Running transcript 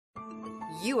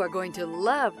You are going to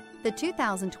love the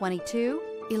 2022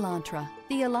 Elantra.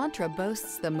 The Elantra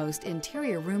boasts the most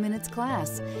interior room in its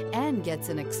class and gets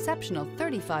an exceptional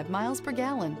 35 miles per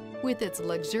gallon. With its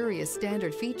luxurious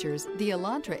standard features, the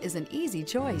Elantra is an easy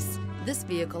choice. This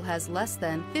vehicle has less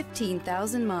than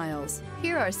 15,000 miles.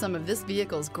 Here are some of this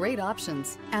vehicle's great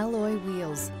options: alloy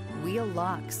wheels, wheel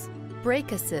locks,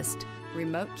 brake assist,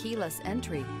 remote keyless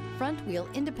entry, front wheel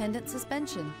independent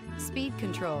suspension, speed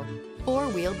control,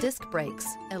 four-wheel disc brakes,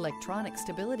 electronic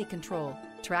stability control,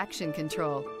 traction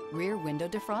control, rear window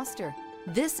defroster.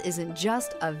 This isn't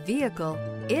just a vehicle,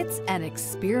 it's an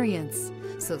experience.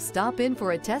 So stop in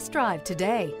for a test drive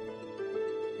today.